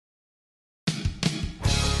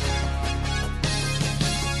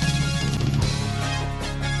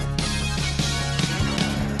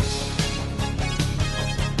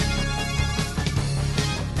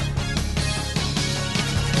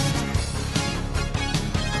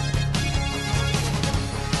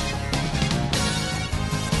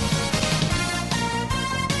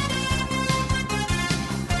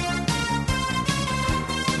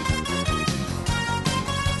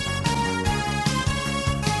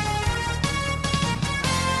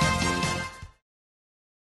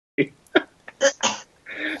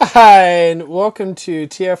Hi, and welcome to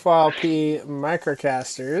TFYLP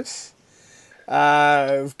Microcasters.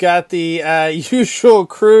 We've got the usual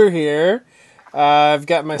crew here. I've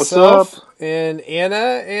got What's up? myself and Anna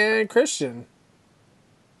and Christian.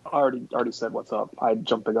 I already said what's up. I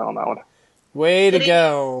jumped the gun on that one. Way to It is.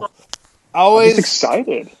 go. I'm just Always,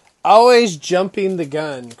 excited. always jumping the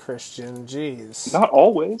gun, Christian. Jeez. Not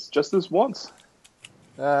always, just this once.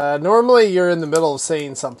 Normally you're in the middle of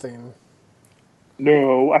saying something.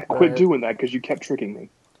 No, I quit Right. doing that because you kept tricking me.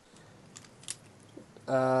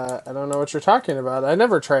 I don't know what you're talking about. I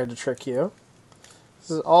never tried to trick you.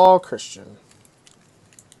 This is all Christian.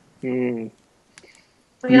 You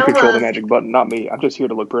We control the almost. magic button, not me. I'm just here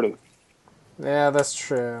to look pretty. Yeah, that's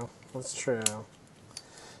true. That's true.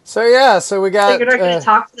 So we So got. you're not going to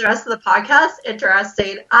talk for the rest of the podcast?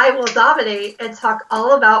 Interesting. I will dominate and talk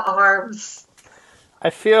all about arms. I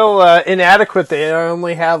feel inadequate that I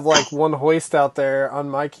only have like one hoist out there on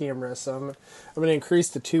my camera, so I'm going to increase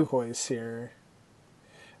to 2 hoists here.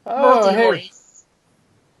 Oh, hey, Multi-voice.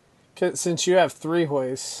 since you have 3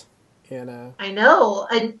 hoists, Anna. I know.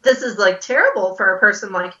 And this is like terrible for a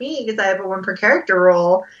person like me because I have a one per character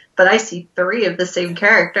role, but I see 3 of the same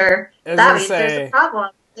character. I was That gonna means say- there's a problem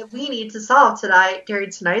that we need to solve tonight during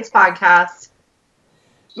tonight's podcast.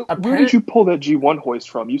 So where did you pull that G1 hoist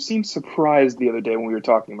from? You seemed surprised the other day when we were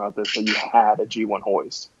talking about this that you had a G1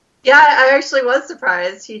 hoist. Yeah, I actually was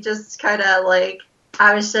surprised. He just kind of like,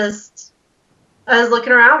 I was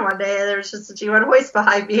looking around one day and there was just a G1 hoist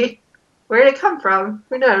behind me. Where did it come from?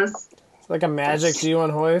 Who knows? It's like a magic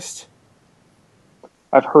G1 hoist.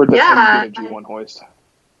 I've heard that Yeah, you get a G1 hoist.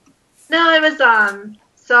 No, it was,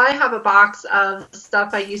 so I have a box of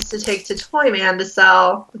stuff I used to take to Toyman to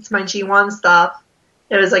sell. It's my G1 stuff.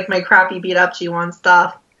 It was like my crappy beat up G1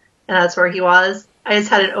 stuff. And that's where he was. I just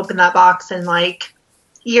hadn't opened that box in like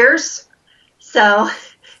years. So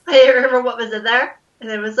I didn't remember what was in there.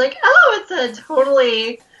 And it was like, oh, it's a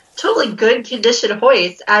totally good condition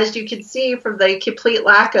hoist, as you can see from the complete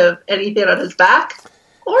lack of anything on his back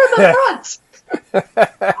or the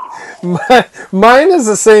front. Mine is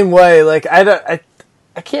the same way. Like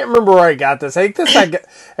I can't remember where I got this. I think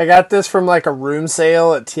I got this from like a room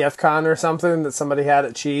sale at TFCon or something that somebody had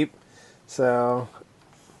it cheap. So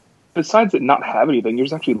Besides it not have anything,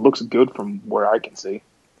 yours actually looks good from where I can see.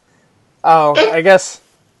 I guess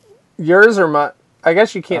yours or my. I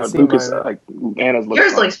guess you can't see Lucas, mine. Anna's looks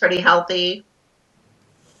Yours fine. looks pretty healthy.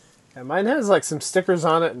 Yeah, mine has like some stickers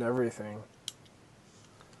on it and everything.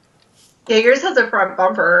 Yeah, yours has a front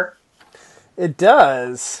bumper. It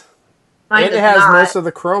does. Mine And it does has not. most of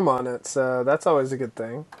the chrome on it, so that's always a good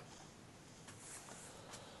thing.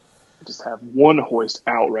 I just have one hoist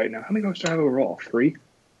out right now. How many hoists do I have overall? 3? I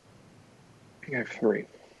think I have 3.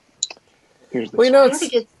 Here's this. Well, you know, I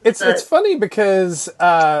think it's funny because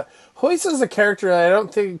Hoist is a character that I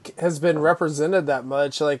don't think has been represented that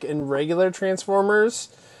much, like in regular Transformers,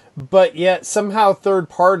 but yet somehow third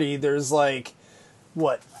party. There's like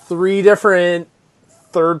 3 different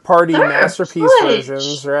third party masterpiece Fudge.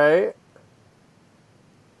 versions, right?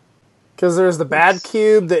 Because there's the Bad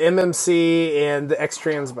Cube, the MMC, and the X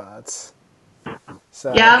Transbots.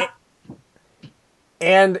 So Yeah.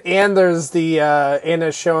 And there's the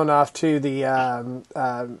Anna's showing off to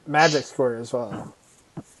the Magic Square as well.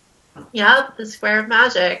 Yep, the Square of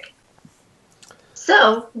Magic.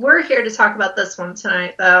 So, we're here to talk about this one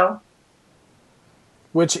tonight, though.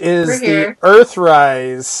 Which is We're the here.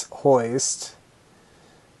 Earthrise hoist.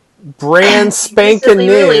 Brand spanking Recently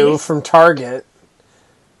new released. from Target.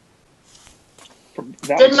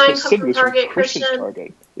 That Did was mine come specific from was Target, Christian's Christian?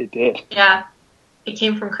 Target. It did. Yeah, it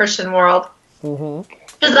came from Christian World. Mm-hmm.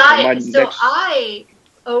 Because I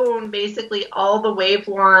own basically all the Wave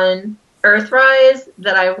 1 Earthrise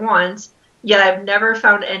that I want, yet I've never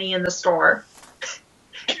found any in the store.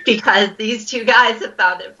 Because these 2 guys have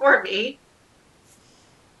found it for me.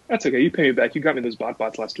 That's okay. You pay me back. You got me those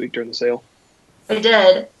bots last week during the sale. I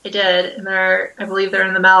did. And I believe they're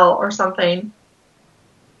in the mail or something.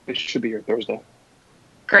 It should be here Thursday.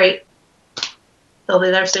 Great. They'll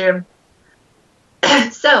be there soon.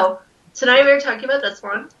 So, tonight we're talking about this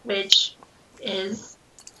one, which is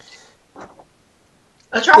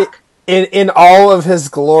a truck. In all of his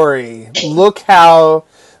glory, look how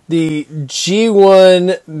the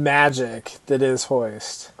G1 magic that is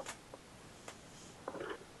Hoist.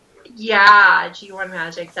 Yeah, G1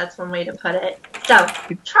 Magic. That's one way to put it. So,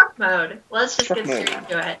 truck mode. Let's just Truck get mode. straight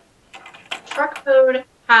into it. Truck mode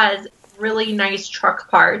has really nice truck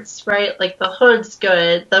parts, right? Like the hood's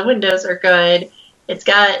good, the windows are good. It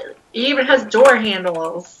even has door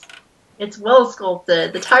handles. It's well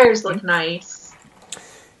sculpted. The tires look nice.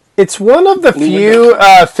 It's one of the Blue few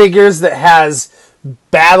windows. figures that has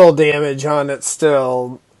battle damage on it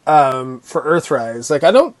still for Earthrise. Like,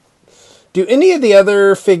 I don't. Do any of the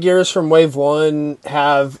other figures from Wave 1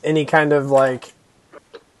 have any kind of, like.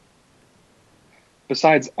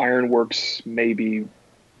 Besides Ironworks, maybe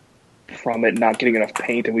from it not getting enough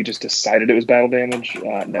paint and we just decided it was battle damage?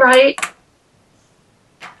 No. Right?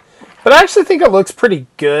 But I actually think it looks pretty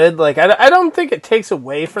good. Like, I don't think it takes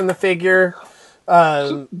away from the figure.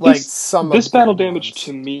 Like some This of the battle other damage ones.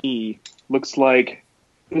 to me looks like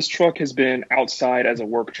this truck has been outside as a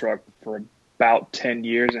work truck for about 10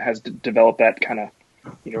 years and has developed that kind of,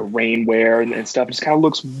 rain wear and stuff. It just kind of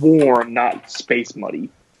looks warm, not space muddy.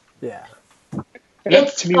 Yeah. And that,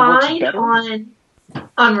 It's to me, works fine better.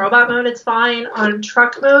 on robot mode. It's fine on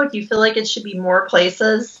truck mode. You feel like it should be more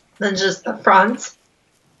places than just the front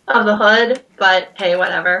of the hood. But hey,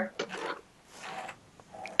 whatever.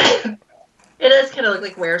 It does kind of look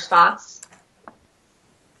like wear spots.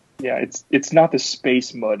 Yeah, it's not the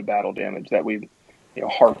space mud battle damage that we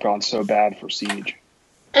harped on so bad for Siege.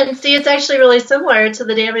 And see, it's actually really similar to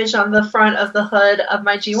the damage on the front of the hood of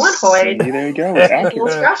my G1 See, Hoid. there you go. It's Little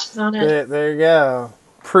accurate. scratches on it. There you go.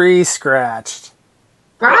 Pre-scratched.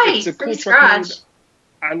 Right, It's a cool pretty truck scratch.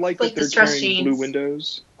 I like Like that the they're stress carrying jeans. blue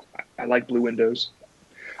windows. I like blue windows.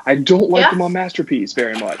 I don't like Yeah. them on Masterpiece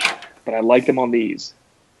very much, but I like them on these.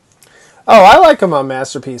 Oh, I like them on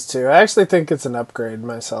Masterpiece too. I actually think it's an upgrade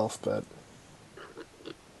myself, but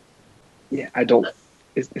Yeah, I don't.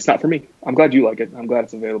 It's not for me. I'm glad you like it. I'm glad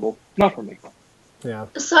it's available. Not for me. yeah.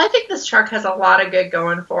 So I think this truck has a lot of good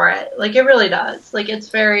going for it. Like, it really does. Like, it's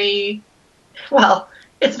very similar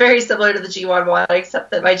to the G11,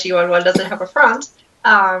 except that my G11 doesn't have a front.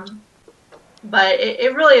 But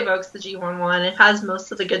it really evokes the G11. It has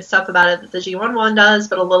most of the good stuff about it that the G11 does,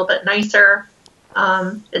 but a little bit nicer.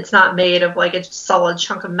 It's not made of, like, a solid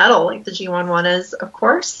chunk of metal like the G11 is, of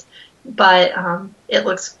course. But it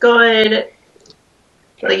looks good.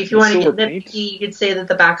 Like, if you want to get nitpicky, you could say that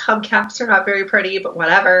the back hubcaps are not very pretty, but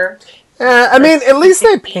whatever. I mean, at least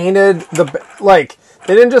they painted they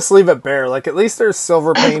didn't just leave it bare. Like, at least there's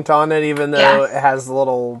silver paint on it, even though it has a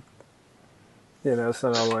little, it's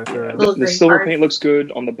not all the way through. Little The green silver part. paint looks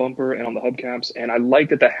good on the bumper and on the hubcaps, and I like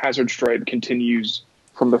that the hazard stripe continues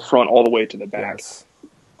from the front all the way to the back. Yes.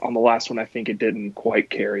 On the last one, I think it didn't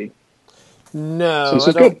quite carry. No, So this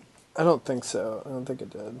is good. I don't think so. I don't think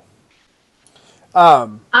it did.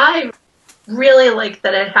 I really like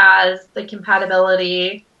that it has the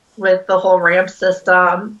compatibility with the whole ramp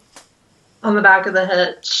system on the back of the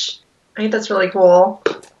hitch. I think that's really cool.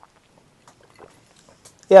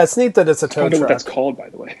 Yeah, it's neat that it's a I tow don't know what truck. that's called, by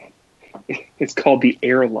the way. It's called the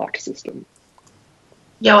airlock system.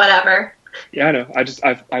 Yeah, whatever. Yeah, I know.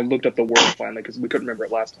 I looked up the word finally because we couldn't remember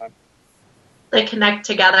it last time. The connect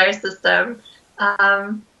together system.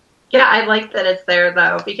 Yeah, I like that it's there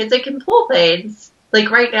though because it can pull things. Like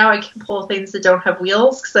right now, I can pull things that don't have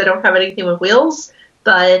wheels because I don't have anything with wheels.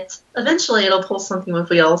 But eventually, it'll pull something with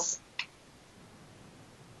wheels.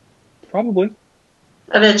 Probably.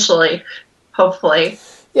 Eventually, hopefully.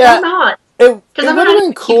 Yeah, Or not. it would I'm have not been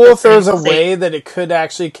gonna cool keep if there was a the same. way that it could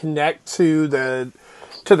actually connect to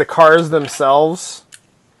the cars themselves.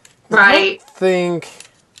 I Right. don't think,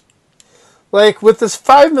 like, with this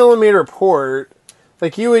 5mm port,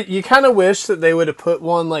 like, you kind of wish that they would have put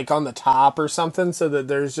one, like, on the top or something so that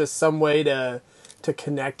there's just some way to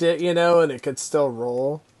connect it, and it could still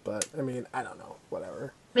roll. But, I mean, I don't know.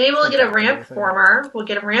 Whatever. Maybe we'll get a Okay, ramp anything. former. We'll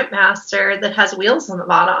get a ramp master that has wheels on the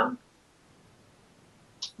bottom.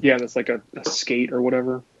 Yeah, that's like a skate or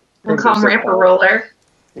whatever. We'll call him They're ramp or called. roller.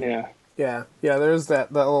 Yeah. Yeah, there's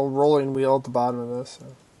that little rolling wheel at the bottom of this. So.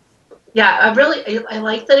 Yeah, I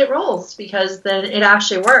like that it rolls because then it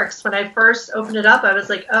actually works. When I first opened it up, I was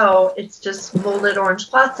like, oh, it's just molded orange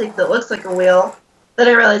plastic that looks like a wheel. Then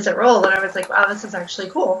I realized it rolled, and I was like, wow, this is actually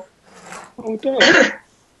cool. Oh, it does.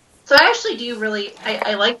 So I actually do really,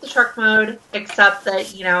 I like the truck mode, except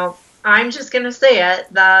that, I'm just going to say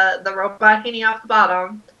it, the robot hanging off the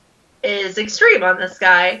bottom is extreme on this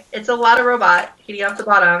guy. It's a lot of robot hanging off the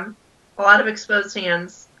bottom, a lot of exposed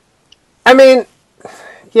hands. I mean,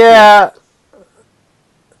 yeah,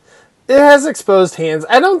 it has exposed hands.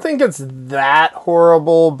 I don't think it's that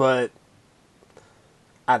horrible, but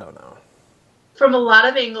I don't know. From a lot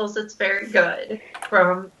of angles, it's very good.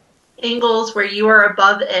 From angles where you are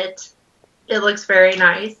above it, it looks very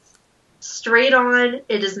nice. Straight on,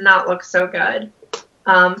 it does not look so good.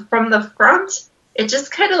 From the front, it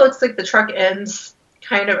just kind of looks like the truck ends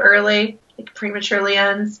kind of early, like prematurely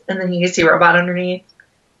ends, and then you can see robot underneath.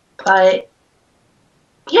 But,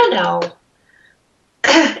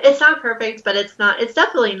 It's not perfect, but it's not. It's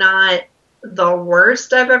definitely not the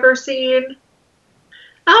worst I've ever seen.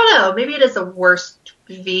 I don't know. Maybe it is the worst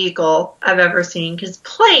vehicle I've ever seen because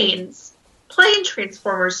plane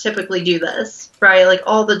transformers typically do this, right? Like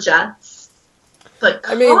all the jets. But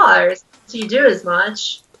cars, do you do as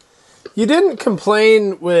much? You didn't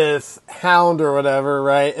complain with Hound or whatever,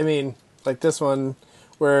 right? I mean, like this one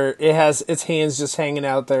where it has its hands just hanging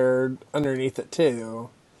out there underneath it too.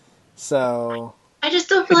 So I just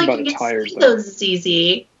don't feel like you can see those as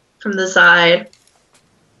easy from the side.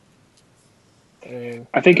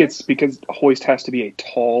 I think it's because Hoist has to be a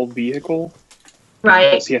tall vehicle.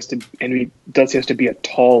 Right. He has to be a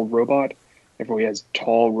tall robot. Therefore, he has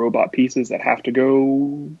tall robot pieces that have to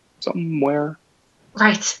go somewhere.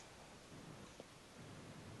 Right.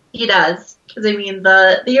 He does. Because, I mean,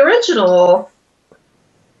 the original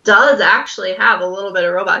does actually have a little bit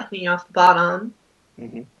of robot hanging off the bottom.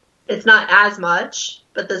 Mm-hmm. It's not as much,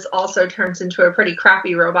 but this also turns into a pretty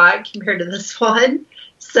crappy robot compared to this one.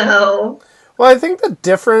 So... Well, I think the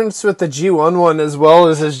difference with the G1 one as well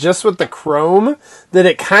is just with the chrome, that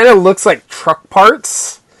it kind of looks like truck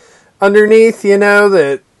parts underneath, you know,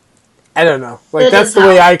 that, I don't know. Like, that's the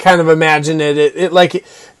way I kind of imagine it. It like,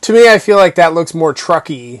 to me, I feel like that looks more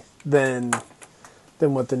trucky than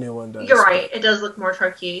what the new one does. You're right. It does look more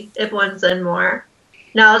trucky. It blends in more.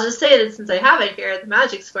 Now, I'll just say that since I have it here, the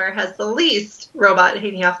Magic Square has the least robot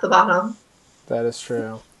hanging off the bottom. That is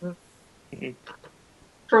true.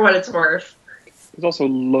 For what it's worth. It's also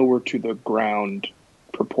lower to the ground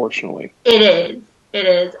proportionally. It is. It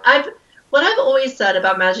is. What I've always said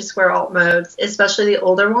about Magic Square alt modes, especially the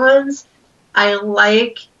older ones, I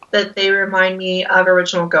like that they remind me of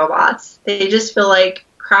original GoBots. They just feel like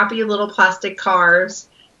crappy little plastic cars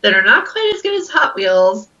that are not quite as good as Hot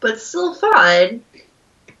Wheels, but still fun.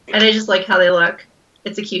 And I just like how they look.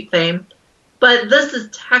 It's a cute thing. But this is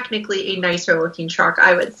technically a nicer looking truck,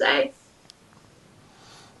 I would say.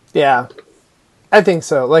 Yeah. I think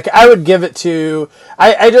so. Like, I would give it to...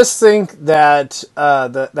 I just think that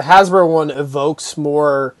the Hasbro one evokes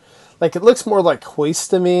more... Like, it looks more like Hoist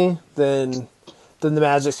to me than the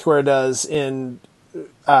Magic Square does in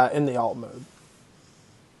the alt mode.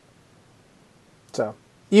 So,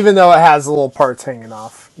 even though it has little parts hanging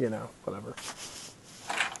off, you know, whatever.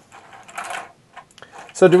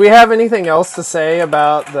 So, do we have anything else to say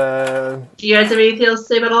about the... Do you guys have anything else to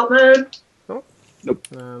say about alt mode? Nope.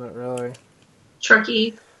 No, not really.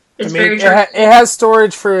 Trucky. It's very trucky. It has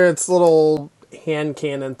storage for its little hand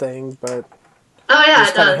cannon thing, but oh yeah,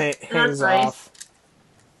 it does. hangs nice. off.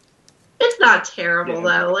 It's not terrible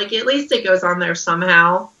though. Like at least it goes on there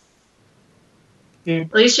somehow. Yeah.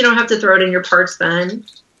 At least you don't have to throw it in your parts bin.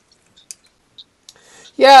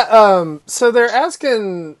 Yeah. So they're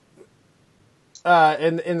asking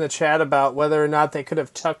in the chat about whether or not they could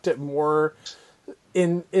have tucked it more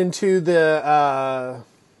into the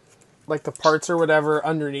like the parts or whatever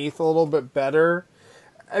underneath a little bit better.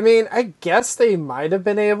 I mean, I guess they might have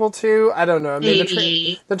been able to. I don't know. I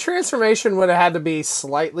mean, the transformation would have had to be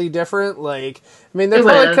slightly different. Like, I mean, they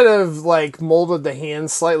probably could have like molded the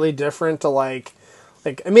hands slightly different to like.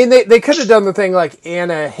 I mean, they could have done the thing like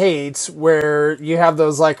Anna hates, where you have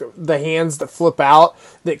those like the hands that flip out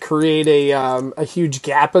that create a huge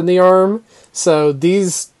gap in the arm. So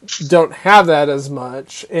these don't have that as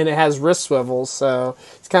much, and it has wrist swivels. So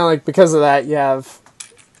it's kind of like because of that, you have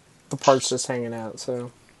the parts just hanging out.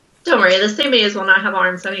 So don't worry, the same A's will not have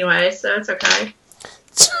arms anyway, so it's okay.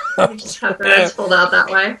 You just have the legs pulled out that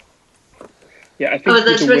way. Yeah, I think. Is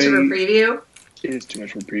that too much of a preview? It is too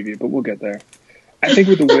much of a preview, but we'll get there. I think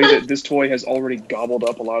with the way that this toy has already gobbled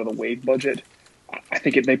up a lot of the wave budget, I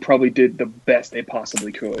think they probably did the best they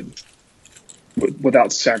possibly could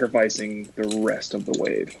without sacrificing the rest of the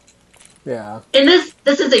wave. Yeah. And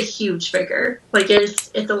this is a huge figure. Like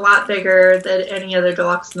it's a lot bigger than any other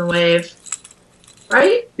deluxe in the wave,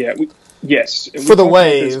 right? Yeah. Yes. For the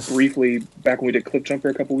wave. About this briefly back when we did Clip Jumper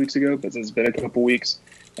a couple weeks ago, but since it's been a couple weeks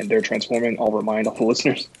and they're transforming, I'll remind all the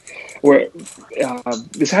listeners. Where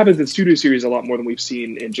this happens in Studio Series a lot more than we've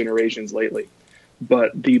seen in Generations lately.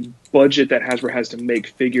 But the budget that Hasbro has to make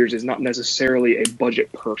figures is not necessarily a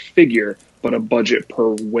budget per figure, but a budget per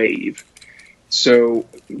wave. So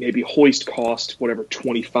maybe Hoist cost whatever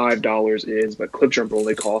 $25 is, but Clip Jumper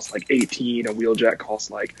only costs like $18, and Wheeljack costs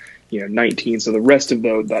like $19. So the rest of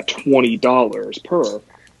that $20 per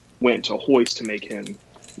went to Hoist to make him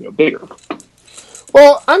bigger.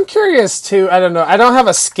 Well, I'm curious too. I don't know. I don't have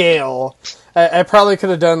a scale. I probably could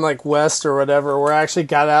have done like West or whatever, where I actually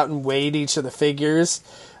got out and weighed each of the figures.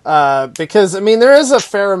 Because, I mean, there is a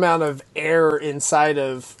fair amount of air inside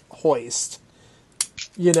of Hoist.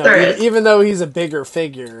 you know, There is. even though he's a bigger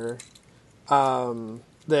figure,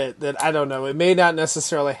 that I don't know, it may not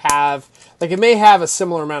necessarily have, like, it may have a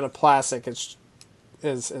similar amount of plastic as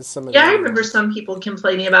some of the Yeah, I other remember ones. some people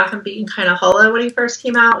complaining about him being kind of hollow when he first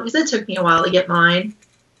came out, because it took me a while to get mine.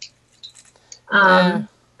 Eh,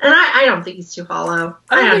 And I don't think he's too hollow.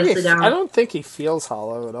 I honestly don't. I don't think he feels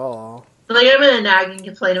hollow at all. Like, I'm going to nag and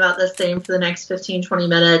complain about this thing for the next 15, 20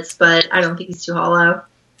 minutes, but I don't think he's too hollow.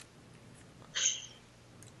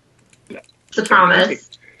 It's a promise.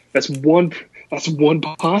 That's one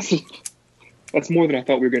positive. That's more than I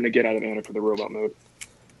thought we were going to get out of Anna for the robot mode.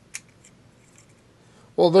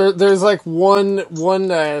 Well, there's like one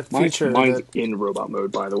feature Mine's that, in robot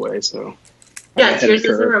mode, by the way, so... Yeah, yours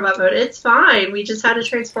is in robot mode. It's fine. We just had to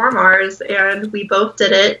transform ours, and we both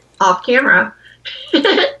did it off camera.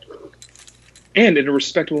 And in a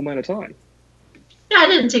respectable amount of time. Yeah, it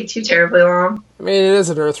didn't take too terribly long. I mean, it is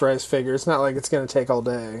an Earthrise figure. It's not like it's going to take all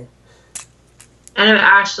day. And I've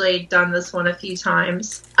actually done this one a few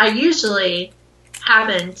times. I usually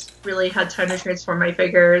haven't really had time to transform my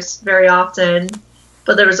figures very often,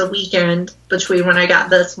 but there was a weekend between when I got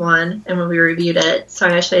this one and when we reviewed it, so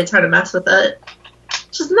I actually had time to mess with it.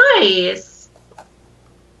 Which is nice.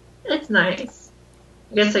 It's nice.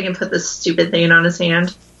 I guess I can put this stupid thing on his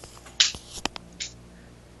hand.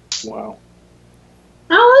 Wow.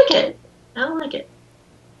 I don't like it. I don't like it.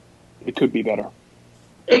 It could be better.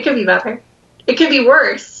 It could be better. It could be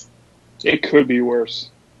worse. It could be worse.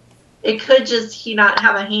 It could just he not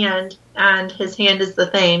have a hand, and his hand is the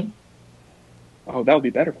thing. Oh, that would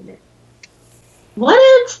be better for me.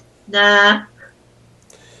 What? Nah.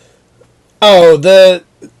 Oh,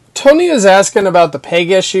 Tony was asking about the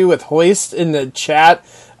peg issue with Hoist in the chat.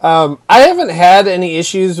 I haven't had any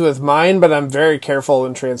issues with mine, but I'm very careful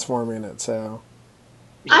in transforming it, so...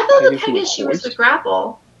 I thought the peg issue was the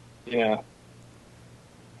grapple. Yeah.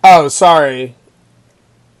 Oh, sorry.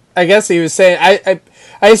 I guess he was saying... I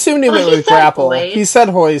assumed he meant he with said grapple. Hoist. He said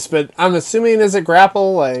Hoist, but I'm assuming is it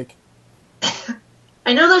grapple? Like...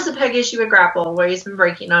 I know there's a peg issue with grapple where he's been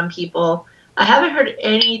breaking on people. I haven't heard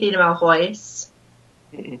anything about Hoist.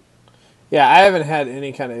 Mm-mm. Yeah, I haven't had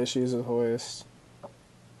any kind of issues with Hoist.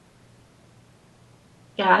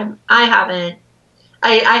 Yeah, I haven't.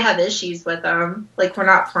 I have issues with him. Like, we're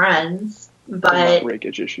not friends, but Not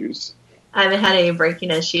breakage issues. I haven't had any breaking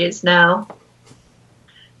issues, no.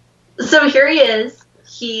 So here he is.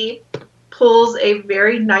 He pulls a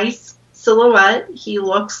very nice silhouette. He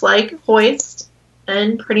looks like Hoist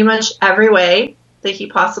in pretty much every way that he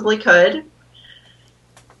possibly could,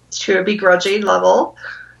 to a begrudging level.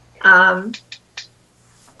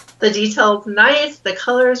 The detail's nice, the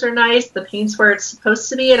colors are nice, the paint's where it's supposed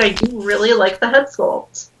to be, and I do really like the head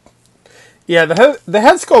sculpt. Yeah, the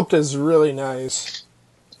head sculpt is really nice.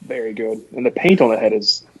 Very good. And the paint on the head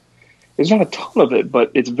is... There's not a ton of it,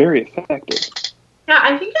 but it's very effective. Yeah,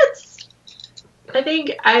 I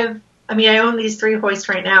own these 3 Hoists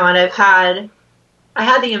right now, and I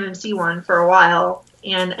had the MMC one for a while,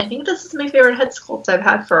 and I think this is my favorite head sculpt I've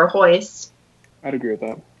had for a Hoist. I'd agree with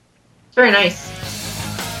that. It's very nice.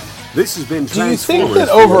 This has been Do you think Transformers that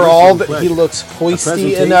for your overall listening that pleasure. he looks A hoisty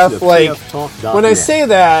presentation enough? of Like, TFTalk.net. when I say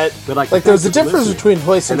that, We'd like to like there's a thank you for difference listening. between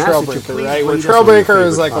Hoist and And ask that you Trailbreaker, please right? Where rate us on your Trailbreaker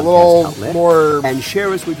is favorite like a podcast little outlet more, and share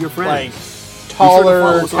us with your like, friends. Be sure to taller,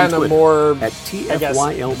 follow us on kind of Twitter more, at I guess,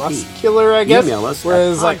 TFYLP. muscular, I guess. Email us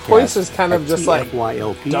Whereas at like Hoist is kind of podcast just like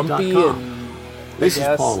 @tfylp.com. dumpy and... This is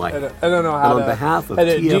Yes, Paul I Leiter. don't know how And on to... behalf of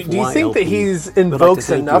do you think that TFYLP, he's we'd like to invokes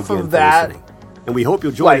thank you enough again of for that, listening. And we hope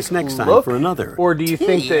you'll join like, us next time look? for another Or do you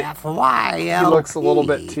think that TFYLP. he looks a little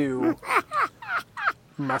bit too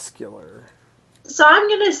muscular? So I'm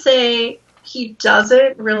going to say he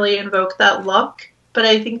doesn't really invoke that look, but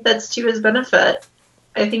I think that's to his benefit.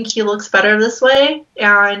 I think he looks better this way,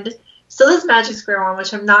 and so this Magic Square one,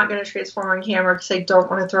 which I'm not going to transform on camera because I don't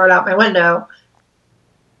want to throw it out my window,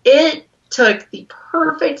 it took the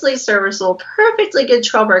perfectly serviceable, perfectly good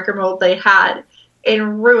Trailbreaker mold they had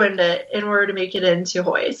and ruined it in order to make it into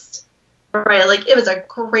Hoist. Right? Like, it was a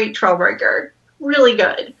great Trailbreaker. Really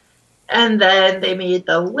good. And then they made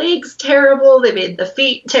the legs terrible, they made the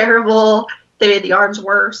feet terrible, they made the arms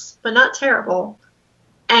worse, but not terrible.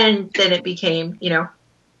 And then it became,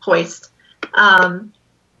 Hoist.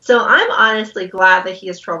 So I'm honestly glad that he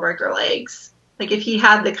has Trailbreaker legs. Like, if he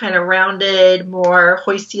had the kind of rounded, more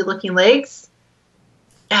hoisty looking legs,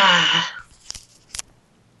 I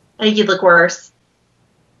think he'd look worse.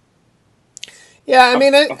 Yeah, I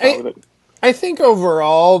mean, I'm fine with it. I think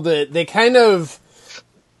overall that they kind of,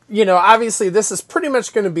 obviously this is pretty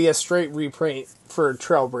much going to be a straight reprint for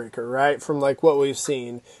Trailbreaker, right? From like what we've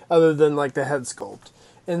seen, other than like the head sculpt.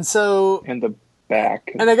 And so, And the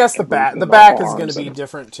back. And I guess the back is going to be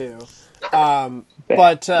different too.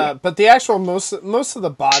 But the actual most of the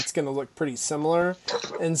bot's going to look pretty similar,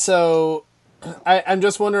 and so I'm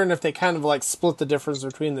just wondering if they kind of like split the difference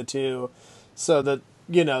between the two, so that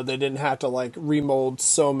they didn't have to like remold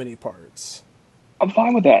so many parts. I'm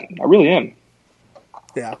fine with that. I really am.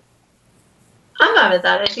 Yeah, I'm fine with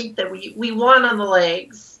that. I think that we won on the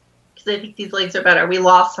legs because I think these legs are better. We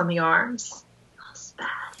lost on the arms. That's bad.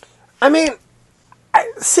 I mean,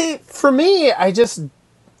 for me, I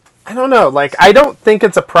don't know. Like, I don't think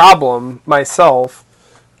it's a problem myself.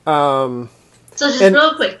 So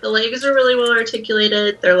real quick, the legs are really well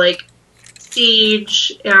articulated. They're like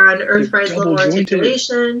Siege and Earthrise level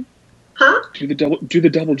articulation. Huh? Do the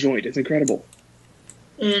double joint. It's incredible.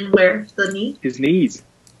 And where? The knee? His knees.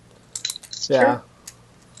 Yeah. Sure.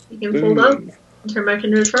 You can fold up and turn back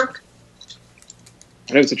into a truck.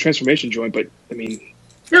 I know it's a transformation joint, but I mean...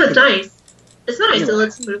 No, it's nice. It's nice. It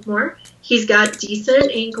lets him move more. He's got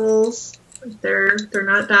decent ankles. They're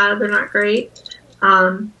not bad. They're not great.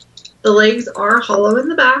 The legs are hollow in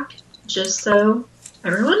the back, just so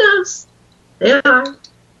everyone knows. They are.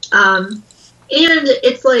 And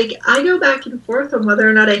it's like, I go back and forth on whether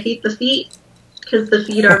or not I hate the feet, because the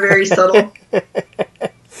feet are very subtle.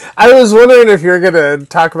 I was wondering if you're going to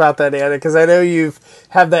talk about that, Anna, because I know you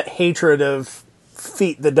have that hatred of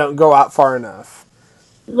feet that don't go out far enough.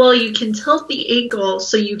 Well, you can tilt the ankle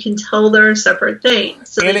so you can tell they're separate things.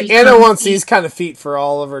 So Anna wants these kind of feet for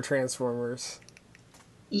all of her Transformers.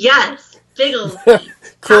 Yes, big old feet.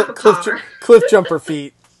 Cliff jumper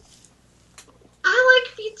feet. I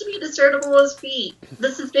like feet to be discernible as feet.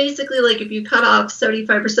 This is basically like if you cut off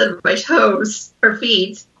 75% of my toes or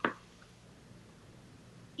feet.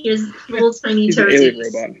 He has little tiny toesies. He's an alien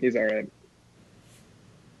robot. He's alright.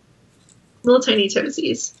 Little tiny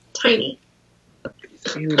toesies. Tiny.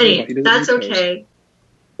 Anyway, that's okay.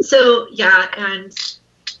 So, yeah, and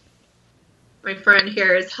my friend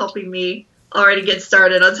here is helping me already get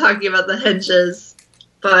started on talking about the hinges.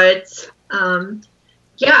 But,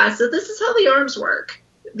 yeah, so this is how the arms work.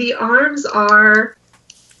 The arms are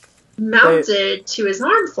mounted to his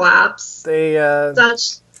arm flaps. They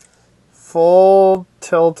full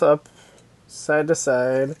tilt up side to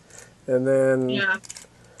side, and then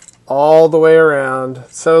all the way around.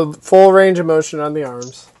 So full range of motion on the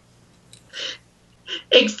arms.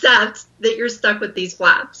 Except that you're stuck with these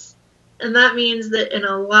flaps. And that means that in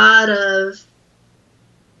a lot of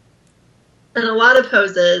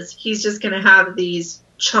poses, he's just going to have these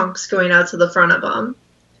chunks going out to the front of him,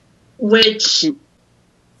 which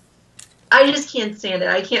I just can't stand it.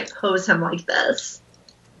 I can't pose him like this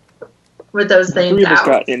with those things out. Three of us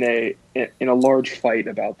got in a large fight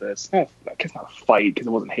about this. I guess not a fight because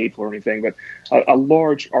it wasn't hateful or anything, but a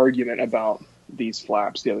large argument about these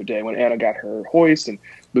flaps the other day when Anna got her hoist, and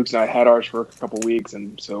Luke's and I had ours for a couple weeks,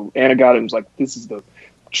 and so Anna got it and was like, "This is the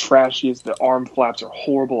trashiest. The arm flaps are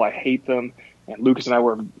horrible. I hate them." And Lucas and I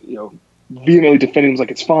were, vehemently defending. It was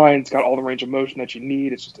like, "It's fine. It's got all the range of motion that you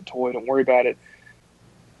need. It's just a toy. Don't worry about it."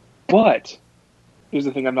 But here's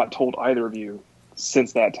the thing: I've not told either of you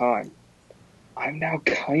since that time. I'm now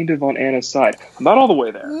kind of on Anna's side. I'm not all the way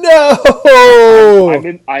there. No!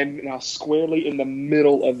 I'm now squarely in the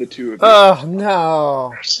middle of the two of you. Oh,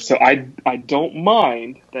 no. So I don't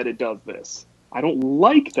mind that it does this. I don't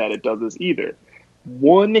like that it does this either.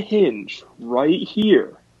 One hinge right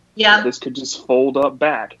here. Yeah. This could just fold up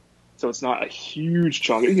back. So it's not a huge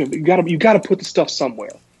chunk. You gotta put the stuff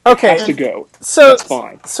somewhere. Okay. It has to go. So that's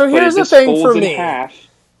fine. So here's the thing for me. In half,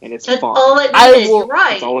 and it's that's fine. all it needed.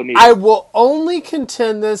 Right. That's all it needed. I will only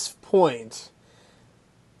contend this point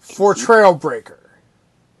for Trailbreaker.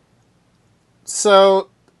 So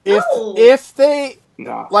if they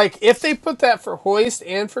put that for Hoist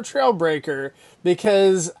and for Trailbreaker,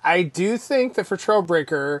 because I do think that for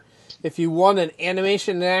Trailbreaker, if you want an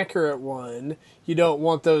animation accurate one, you don't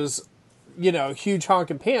want those, huge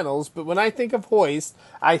honking panels. But when I think of Hoist,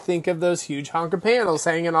 I think of those huge honking panels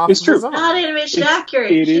hanging off it's of true. his arm. Not animation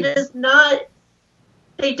accurate. He does not.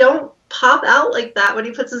 They don't pop out like that when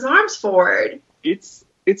he puts his arms forward. It's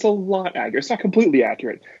a lot accurate. It's not completely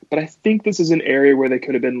accurate, but I think this is an area where they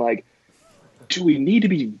could have been like, do we need to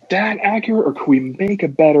be that accurate, or can we make a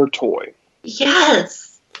better toy?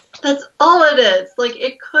 Yes, that's all it is. Like,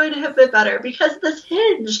 it could have been better, because this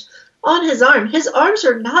hinge on his arms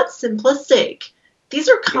are not simplistic. These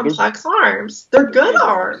are complex arms. They're good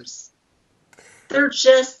arms. They're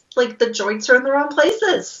just, like, the joints are in the wrong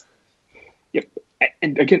places. Yep.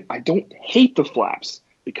 And again, I don't hate the flaps,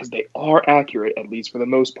 because they are accurate, at least for the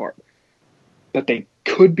most part. But they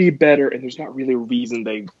could be better, and there's not really a reason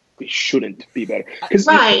they they shouldn't be better. Because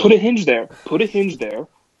Right. put a hinge there. Put a hinge there.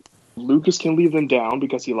 Lucas can leave them down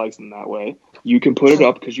because he likes them that way. You can put it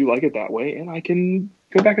up because you like it that way, and I can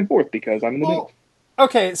go back and forth because I'm in the middle.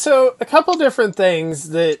 Okay, so a couple different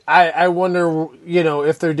things that I wonder,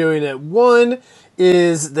 if they're doing it. One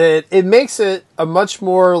is that it makes it a much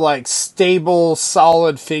more like stable,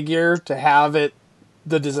 solid figure to have it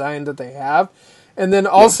the design that they have. And then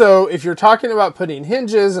also, if you're talking about putting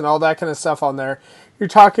hinges and all that kind of stuff on there, you're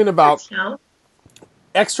talking about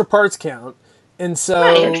extra parts count. And so,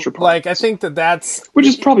 Extra parts. I think that's... Which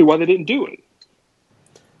is probably why they didn't do it.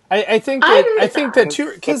 I think that too,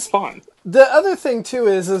 That's because fine. the other thing too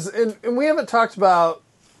is and we haven't talked about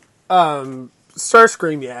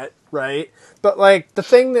Starscream yet, right? But like the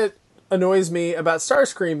thing that annoys me about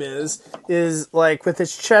Starscream is like with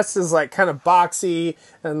his chest is like kind of boxy,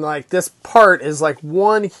 and like this part is like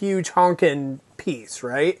one huge honking piece,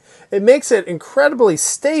 right? It makes it incredibly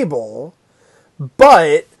stable,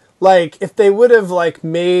 but like if they would have like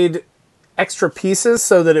made extra pieces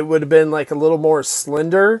so that it would have been like a little more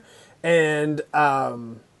slender, and I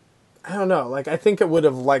don't know, like I think it would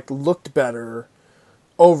have like looked better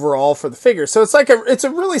overall for the figure. So it's like it's a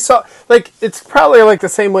really solid, like it's probably like the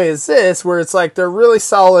same way as this, where it's like they're really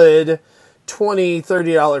solid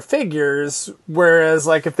 $20-$30 figures, whereas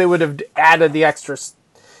like if they would have added the extra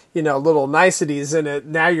little niceties in it,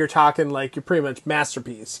 now you're talking like you're pretty much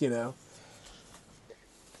masterpiece.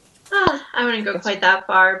 I wouldn't go quite that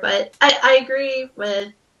far, but I agree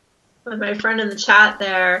with my friend in the chat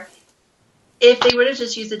there. If they would have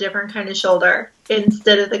just used a different kind of shoulder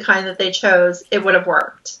instead of the kind that they chose, it would have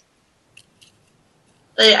worked.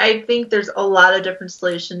 I think there's a lot of different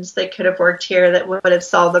solutions that could have worked here that would have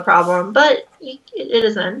solved the problem, but it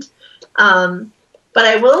isn't. But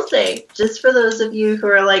I will say, just for those of you who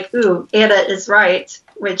are like, ooh, Anna is right,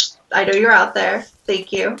 which I know you're out there,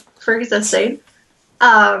 thank you for existing.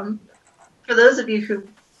 For those of you who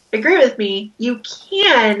agree with me, you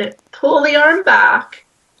can pull the arm back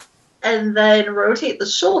and then rotate the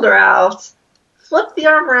shoulder out, flip the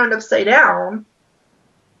arm around upside down,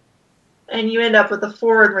 and you end up with a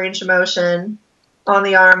forward range of motion on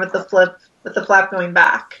the arm with the flap going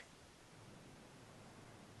back.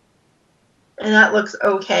 And that looks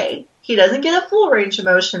okay. He doesn't get a full range of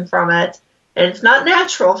motion from it, and it's not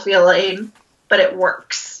natural feeling, but it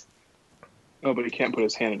works. Oh, but he can't put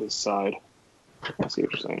his hand at his side. I see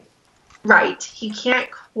what you're saying. Right. He can't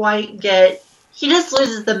quite get... He just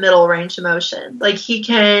loses the middle range of motion. Like, he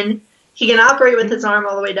can operate with his arm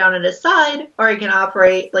all the way down at his side, or he can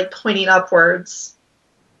operate, like, pointing upwards.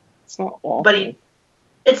 It's not awful. But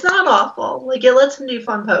it's not awful. Like, it lets him do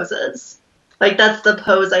fun poses. Like, that's the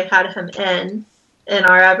pose I had him in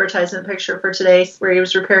our advertisement picture for today, where he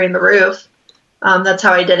was repairing the roof. That's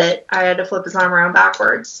how I did it. I had to flip his arm around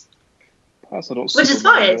backwards. Which is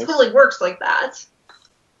fine. It totally works like that.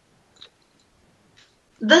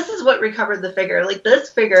 This is what recovered the figure. Like,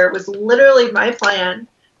 this figure was literally my plan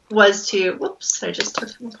was to... Whoops, I just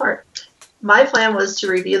took him apart. My plan was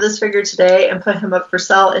to review this figure today and put him up for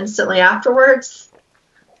sale instantly afterwards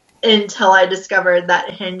until I discovered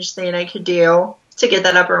that hinge thing I could do to get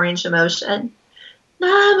that upper range of motion.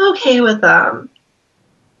 Now I'm okay with them.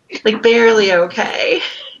 Like, barely okay.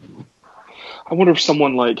 I wonder if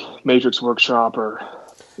someone like Matrix Workshop or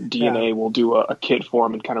DNA will do a kit for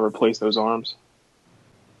him and kind of replace those arms.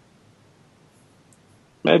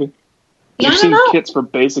 Maybe. Yeah, We've I seen don't know. kits for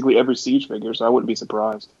basically every Siege figure, so I wouldn't be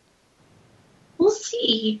surprised. We'll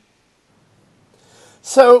see.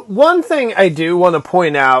 So one thing I do want to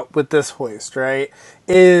point out with this hoist, right,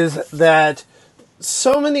 is that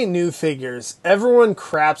so many new figures, everyone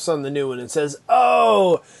craps on the new one and says,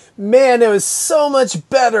 oh, man, it was so much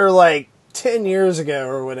better like 10 years ago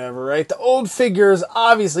or whatever, right? The old figure is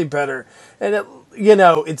obviously better, and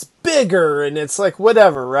it's bigger, and it's like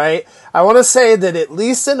whatever, right? I want to say that at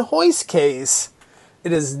least in Hoist case,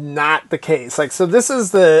 it is not the case. Like, so this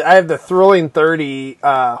is I have the Thrilling 30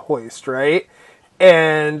 Hoist, right?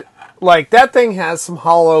 And like that thing has some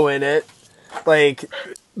hollow in it. Like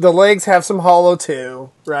the legs have some hollow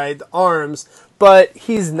too, right? The arms, but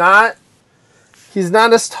he's not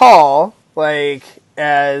as tall like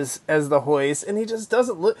as the Hoist, and he just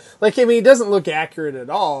doesn't look like, I mean, he doesn't look accurate at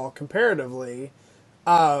all comparatively.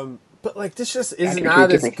 But like this just is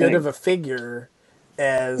not as good of a figure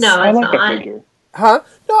as... No, I it's like not. that figure. Huh?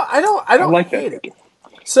 No, I don't like hate that it. figure.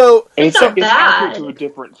 So It's not it's accurate bad. to a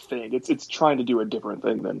different thing. It's trying to do a different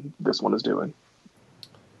thing than this one is doing.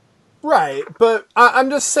 right, but I'm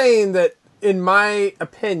just saying that in my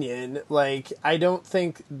opinion, like I don't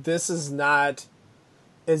think this is not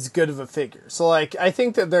as good of a figure. So like I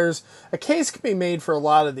think that there's a case can be made for a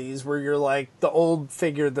lot of these where you're like the old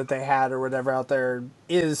figure that they had or whatever out there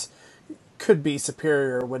could be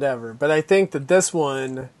superior or whatever. But I think that this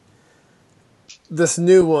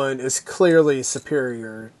new one is clearly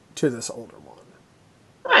superior to this older one.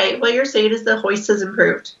 Right. What you're saying is the hoist has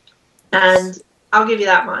improved. And I'll give you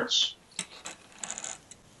that much.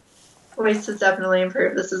 Hoist has definitely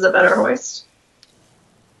improved. This is a better hoist.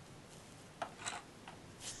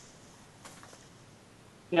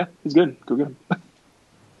 Yeah, he's good. Go get him.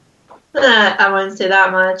 I wouldn't say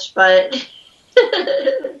that much, but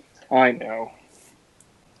I know.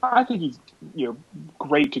 I think he's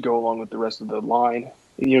great to go along with the rest of the line.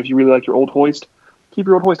 And, if you really like your old hoist, keep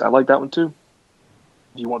your old hoist. I like that one too.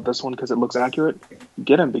 If you want this one because it looks accurate,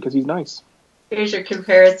 get him because he's nice. here's your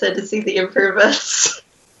comparison to see the improvements.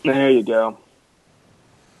 There you go.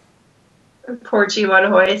 Poor G1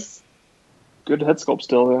 hoist. Good head sculpt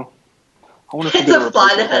still though. I wonder if It's a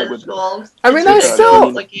fun head sculpt. I mean,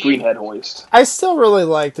 green head hoist. I still really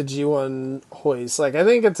like the G1 hoist. Like, I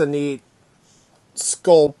think it's a neat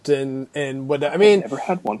sculpt and what. I mean, I've never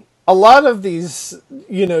had one. A lot of these,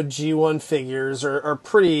 G1 figures are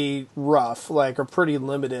pretty rough, like, are pretty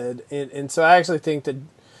limited, and so I actually think that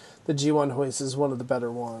the G1 hoist is one of the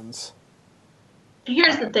better ones.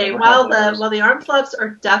 Here's the thing: while the arm flaps are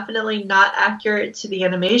definitely not accurate to the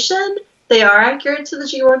animation, they are accurate to the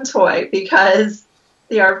G1 toy because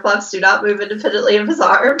the arm flaps do not move independently of his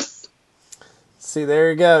arms. See,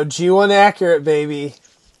 there you go, G1 accurate, baby.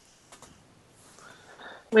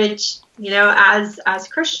 Which, as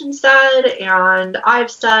Christian said and I've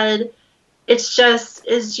said, it's just,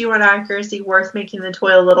 is G1 accuracy worth making the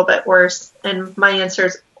toy a little bit worse? And my answer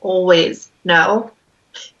is always no.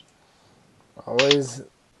 I always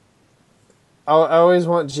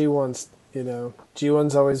want G1s,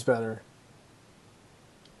 G1's always better.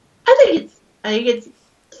 I think it's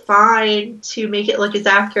fine to make it look as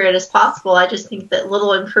accurate as possible. I just think that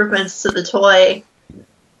little improvements to the toy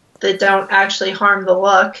that don't actually harm the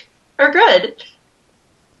look are good.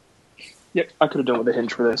 Yep, I could have done with a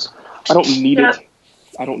hinge for this. I don't need it.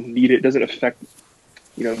 I don't need it. It doesn't affect,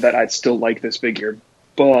 that I'd still like this figure,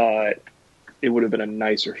 but it would have been a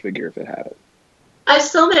nicer figure if it had it. I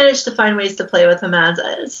still managed to find ways to play with him as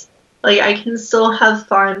is. Like, I can still have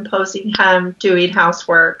fun posing him, doing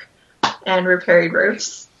housework, and repairing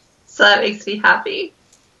roofs. So that makes me happy.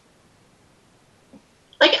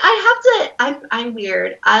 Like, I'm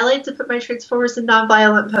weird. I like to put my Transformers in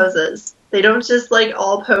non-violent poses. They don't just,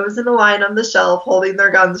 all pose in a line on the shelf holding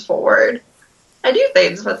their guns forward. I do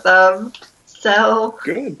things with them. So...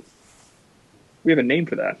 Good. We have a name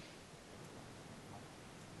for that.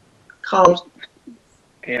 Called...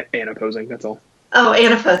 Anaposing, that's all. Oh,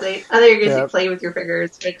 anaposing. I thought you were going to play with your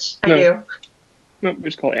fingers, which I do. No, we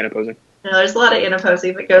just call it anaposing. There's a lot of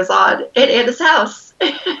anaposing that goes on in Anna's house.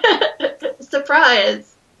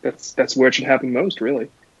 Surprise! That's where it should happen most,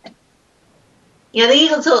 really. Yeah, the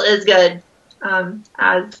Eagle Tilt is good.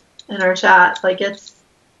 As in our chat, it's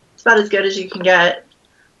about as good as you can get.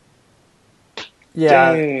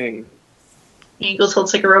 Yeah. Dang. Eagle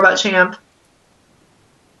Tilt's like a robot champ.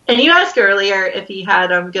 And you asked earlier if he had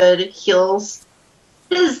good heels.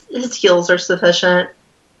 His heels are sufficient.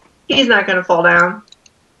 He's not going to fall down.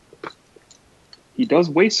 He does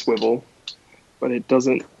waist swivel, but it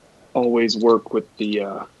doesn't always work with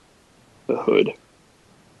the hood.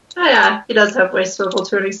 Oh yeah, he does have waist swivel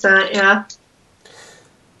to an extent, yeah.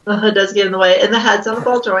 The hood does get in the way, and the head's on the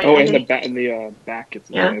ball joint. Oh, and the back gets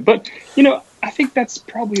in the way. But, I think that's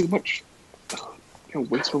probably much...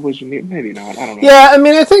 waist swivel as you need. Maybe not, I don't know. Yeah, I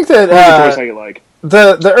mean, I think that... how you like.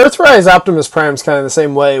 The Earthrise Optimus Prime's kind of the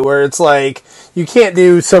same way, where it's like, you can't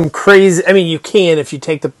do some crazy... I mean, you can if you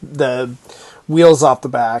take the wheels off the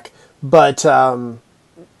back, but, some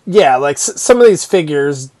of these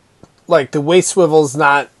figures, the waist swivel's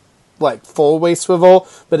not, full waist swivel,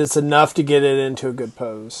 but it's enough to get it into a good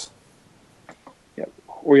pose. Yeah,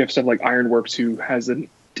 or you have stuff like Ironworks, who has a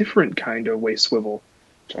different kind of waist swivel,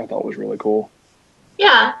 which I thought was really cool.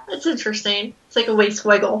 Yeah, it's interesting. It's like a waist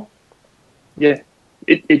wiggle. Yeah,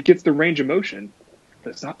 it gets the range of motion,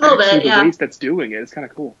 but it's not actually the waist that's doing it. It's kind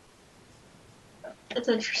of cool. It's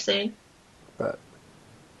interesting. But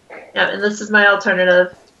yeah, and this is my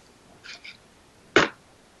alternative.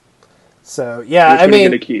 So yeah, I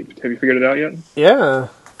mean, have you figured it out yet? Yeah.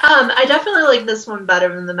 I definitely like this one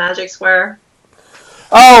better than the Magic Square.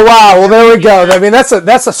 Oh wow! Well, there we go. I mean,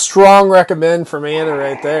 that's a strong recommend from Anna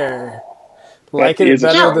right there. Liking it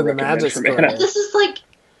better than the Magic Square. This is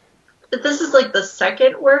this is like the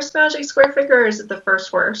second worst Magic Square figure, or is it the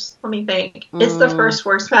first worst? Let me think. It's the first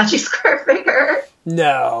worst Magic Square figure.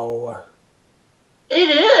 No. It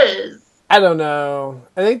is. I don't know.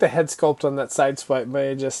 I think the head sculpt on that side swipe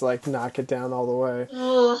may just like knock it down all the way.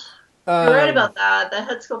 Ugh. You're right about that. The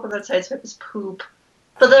head sculpt on that side swipe is poop.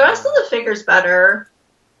 But the rest of the figure's better.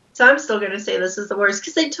 So I'm still going to say this is the worst,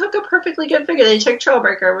 because they took a perfectly good figure. They took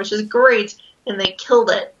Trailbreaker, which is great, and they killed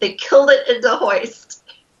it. They killed it into Hoist.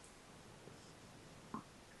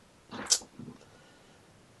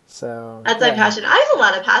 So That's my passion. I have a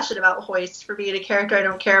lot of passion about Hoist for being a character I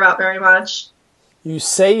don't care about very much. You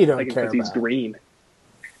say you don't Like care because he's about. green.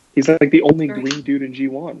 He's like the only green dude in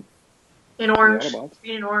G1. In orange. Autobots.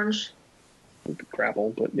 Green and orange.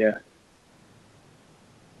 Grapple, but yeah.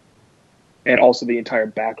 And also the entire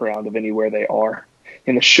background of anywhere they are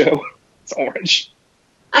in the show. It's orange.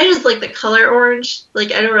 I just like the color orange.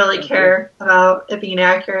 Like, I don't really care about it being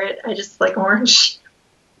accurate. I just like orange.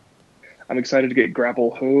 I'm excited to get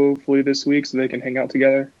Grapple hopefully this week so they can hang out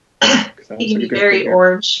together. He can be very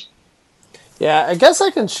orange. Yeah, I guess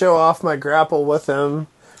I can show off my Grapple with him.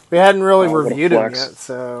 We hadn't really Oh, what a reviewed him flex. yet,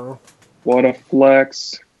 so What a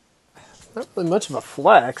flex. not really much of a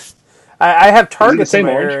flex. I have targets in same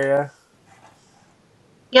my orange? area.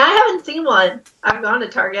 Yeah, I haven't seen one. I've gone to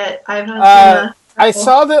Target. I have not seen a I Grapple.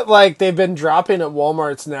 saw that like they've been dropping at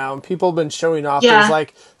Walmart's now, and people have been showing off. Yeah. There's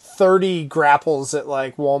like 30 Grapples at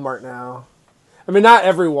like Walmart now. I mean, not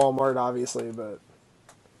every Walmart, obviously, but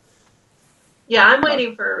Yeah, I'm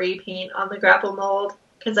waiting for a repaint on the Grapple mold,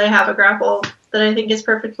 because I have a Grapple that I think is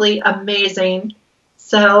perfectly amazing.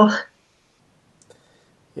 So,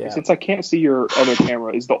 yeah. Since I can't see your other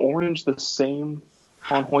camera, is the orange the same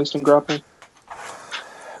on Hoist and Grapple?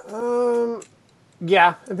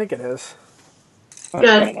 Yeah, I think it is. That's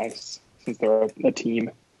Good. kind of nice. Since they're a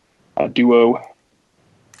team. A duo.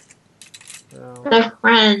 So, they're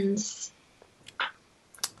friends.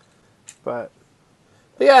 but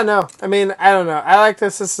yeah, no. I mean, I don't know. I like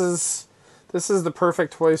this. This is the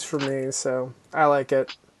perfect Hoist for me, so I like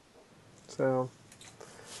it. So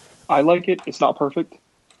I like it. It's not perfect.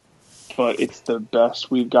 But it's the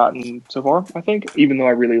best we've gotten so far, I think. Even though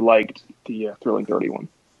I really liked the Thrilling 30 one.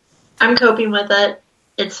 I'm coping with it.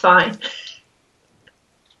 It's fine.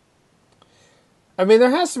 I mean, there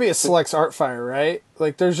has to be a Selects Art Fire, right?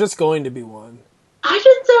 Like, there's just going to be one. I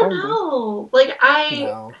just don't Probably. know. Like,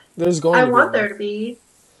 No, there's going I to be want one. there to be.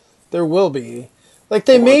 There will be. Like,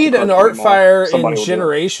 they Well, made it's a an cartoon Art mall. Fire Somebody in will do it.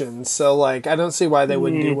 Generations, so, like, I don't see why they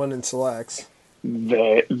wouldn't do one in Selects.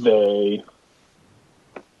 They. So.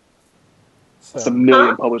 It's a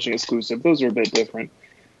million publishing exclusive. Those are a bit different.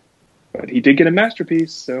 But he did get a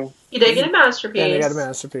masterpiece, so You did get a masterpiece. Yeah, they got a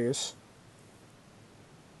masterpiece.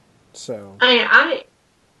 So.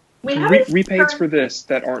 We haven't repaints heard- for this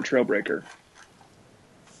that aren't Trailbreaker.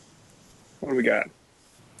 What do we got?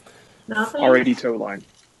 nothing. RAD tow line.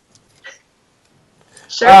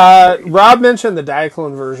 Sure. Rob mentioned the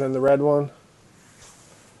Diaclone version, the red one.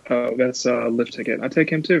 Oh, that's Lift Ticket. I take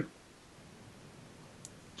him too.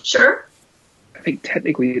 Sure. I think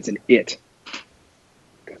technically it's an it.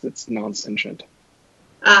 Because it's non-sentient.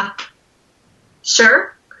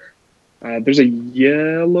 Sure. There's a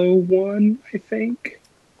yellow one, I think.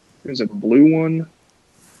 There's a blue one.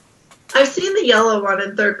 I've seen the yellow one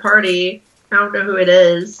in third party. I don't know who it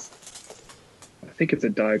is. I think it's a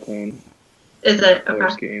Diaclone Is it?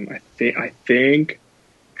 Colors Okay. game. I think.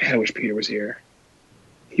 Man, I wish Peter was here.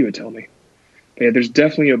 He would tell me. But yeah, there's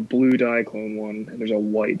definitely a blue Diaclone one, and there's a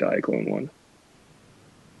white Diaclone one.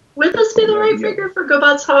 Would this be the right Yeah. figure for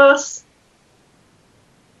GoBots Haas?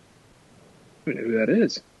 I don't know who that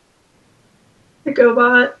is. The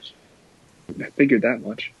GoBot. I figured that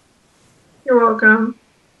much. You're welcome.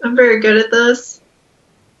 I'm very good at this.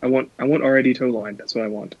 I want RID tow line. That's what I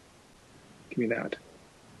want. Give me that.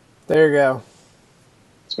 There you go.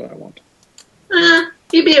 That's what I want.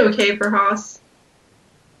 He'd be okay for Haas.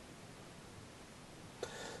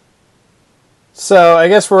 So, I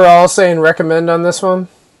guess we're all saying recommend on this one?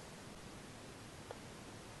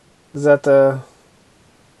 Is that the...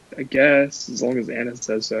 I guess, as long as Anna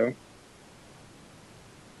says so.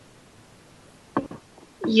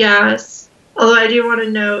 Yes. Although I do want to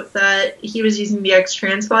note that he was using the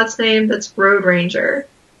X-Transbot's name. That's Road Ranger.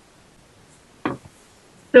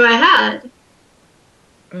 Who I had.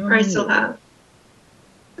 Or I still have.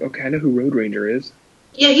 Okay, I know who Road Ranger is.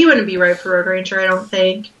 Yeah, he wouldn't be right for Road Ranger, I don't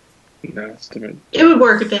think. No, it's different. It would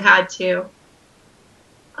work if it had to.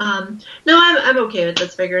 No, I'm okay with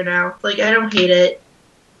this figure now. Like, I don't hate it.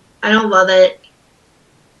 I don't love it.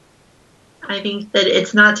 I think that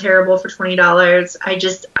it's not terrible for $20.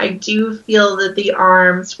 I do feel that the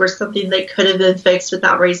arms were something that could have been fixed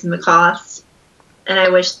without raising the cost. And I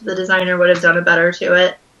wish the designer would have done a better to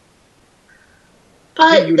it.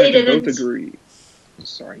 I think But you and they I can didn't. both agree.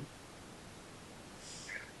 Sorry.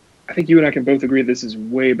 I think you and I can both agree this is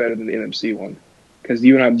way better than the MMC one. Because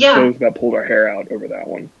you and I Yeah. both about pulled our hair out over that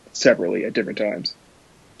one separately at different times.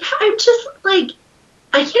 I'm just like,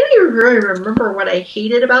 I can't even really remember what I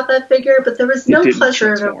hated about that figure, but there was It no didn't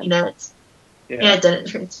pleasure in transform. owning it. Yeah, it didn't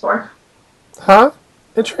transform. Huh?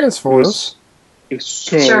 It It transforms. was, it was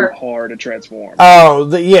so Sure. hard to transform. Oh,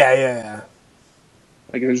 yeah.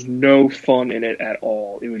 Like, there's no fun in it at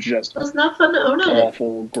all. It was just It was not fun to own it.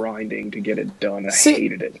 awful grinding to get it done. I See,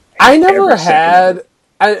 hated it. I never Every second of had,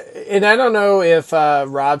 it. and I don't know if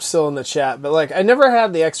Rob's still in the chat, but like I never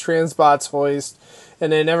had the X-Transbots hoist,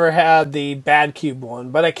 and I never had the Bad Cube one,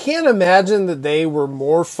 but I can't imagine that they were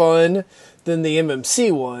more fun than the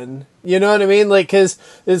MMC one. You know what I mean? Like, because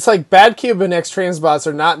it's like Bad Cube and X-Transbots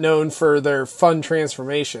are not known for their fun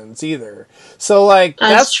transformations either. So like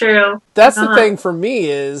That's true. that's the Uh-huh. thing for me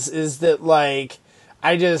is that like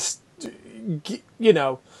I just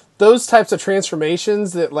those types of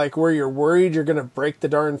transformations that like where you're worried you're gonna break the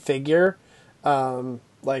darn figure,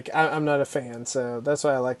 like I'm not a fan, so that's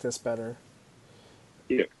why I like this better.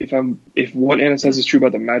 You know, if what Anna says is true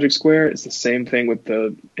about the Magic Square, it's the same thing with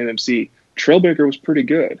the MMC. Trailbreaker was pretty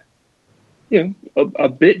good. You know, a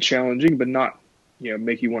bit challenging, but not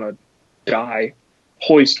make you want to die.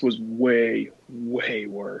 Hoist was way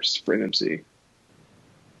worse for MMC.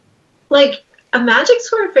 Like, a Magic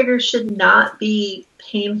Square figure should not be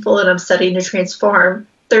painful and upsetting to transform.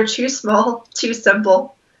 They're too small, too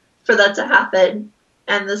simple for that to happen.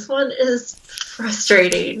 And this one is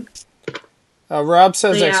frustrating. Rob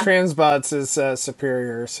says Yeah. X-Transbots is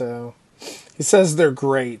superior, so he says they're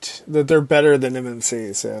great, that they're better than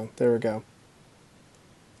MMC. So there we go.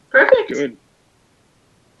 Perfect. Good.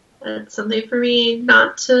 That's something for me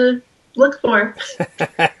not to look for.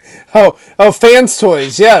 Oh, Fans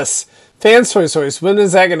Toys, yes. Fans Toys. When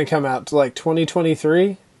is that going to come out? To like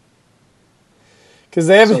 2023? Because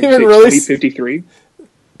they haven't even released 2053.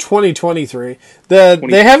 2023.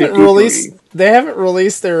 They haven't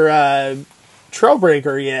released their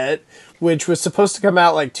Trailbreaker yet, which was supposed to come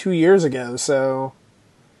out like 2 years ago. So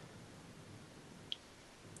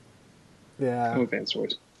yeah. Oh, Fans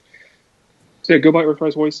Toys. So yeah, go buy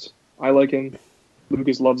Earthrise Hoist. I like him.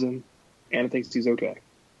 Lucas loves him. Anna thinks he's okay.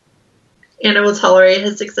 Anna will tolerate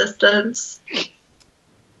his existence.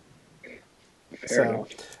 Fair enough.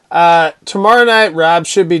 Tomorrow night, Rob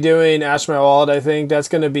should be doing Ash My Wallet, I think. That's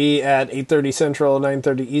going to be at 8:30 Central,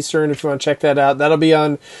 9:30 Eastern, if you want to check that out. That'll be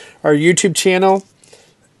on our YouTube channel.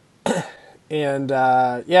 And,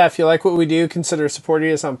 if you like what we do, consider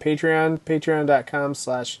supporting us on Patreon,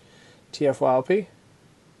 patreon.com/TFYLP.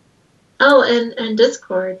 Oh, and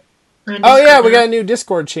Discord. We're on Oh, yeah, Discord we now. got a new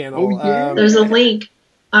Discord channel. Oh, yeah. There's a link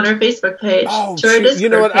on our Facebook page. Oh, to our shoot. Discord You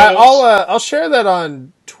know what? page. I'll share that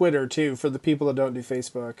on Twitter, too, for the people that don't do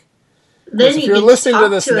Facebook. Then if you you're can listening to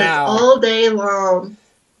talk this to now- us all day long.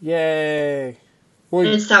 Yay. Well,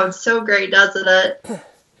 It sounds so great, doesn't it?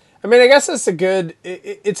 I mean, I guess it's a good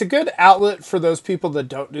outlet for those people that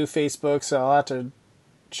don't do Facebook, so I'll have to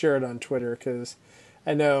share it on Twitter, because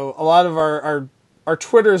I know a lot of our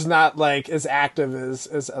Twitter's not like as active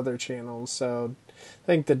as other channels, so I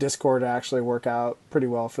think the Discord actually work out pretty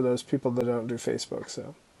well for those people that don't do Facebook.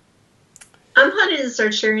 So I'm planning to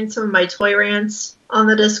start sharing some of my toy rants on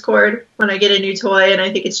the Discord when I get a new toy and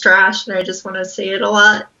I think it's trash and I just want to say it a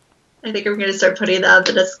lot. I think I'm going to start putting that on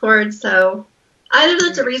the Discord, so either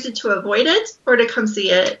that's a reason to avoid it or to come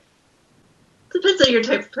see it. Depends on your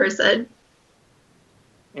type of person.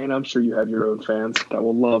 And I'm sure you have your own fans that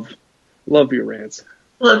will love your rants.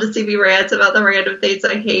 Love to see me rant about the random things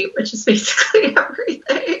I hate, which is basically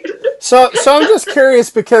everything. So I'm just curious,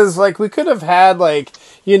 because like we could have had like,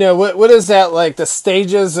 what is that, like the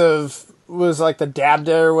stages of, was like the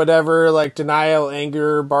DABDA or whatever, like denial,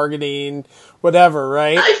 anger, bargaining, whatever,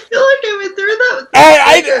 right? I feel like I went through that with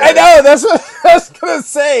I know, that's what I was gonna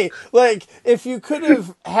say. Like, if you could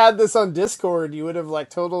have had this on Discord, you would have like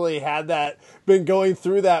totally had that, been going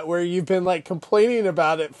through that, where you've been like complaining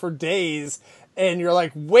about it for days, and you're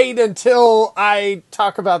like, wait until I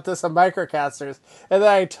talk about this on Microcasters, and then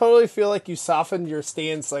I totally feel like you softened your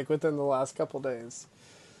stance like within the last couple days.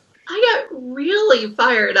 I got really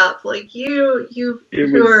fired up. Like It who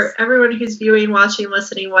was- are everyone who's viewing, watching,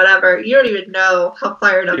 listening, whatever. You don't even know how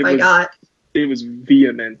fired up I got. It was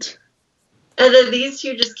vehement. And then these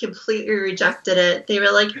two just completely rejected it. They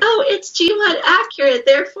were like, "Oh, it's G1 accurate,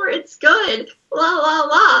 therefore it's good." La la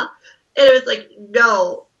la. And it was like,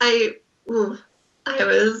 no, ooh, I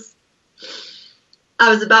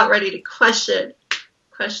was about ready to question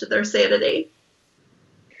their sanity.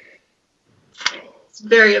 I was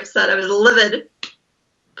very upset. I was livid.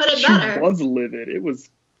 But it She better. was livid. It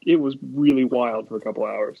was really wild for a couple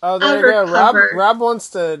hours. Oh, there you go. Recovered. Rob wants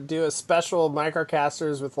to do a special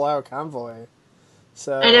microcasters with Lyle Convoy.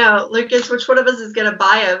 So I know, Lucas. Which one of us is gonna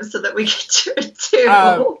buy him so that we can do it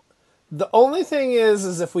too? The only thing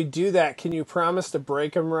is if we do that, can you promise to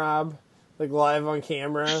break him, Rob? Like live on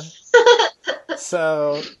camera?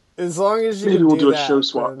 So, as long as you Maybe can we'll do a that, show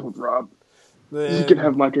swap then- with Rob. then- You can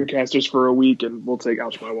have microcasters for a week, and we'll take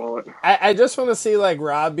Ouch My Wallet. I just want to see, like,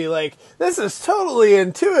 Rob be like, this is totally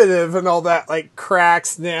intuitive and all that, like, crack,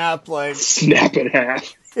 snap, like... Snap in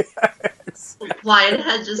half.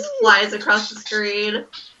 Lionhead just flies across the screen.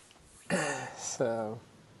 So...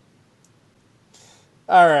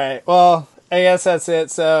 Alright, well, I guess that's it.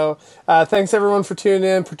 So, thanks everyone for tuning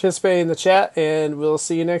in, participating in the chat, and we'll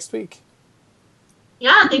see you next week.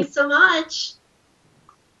 Yeah, thanks so much.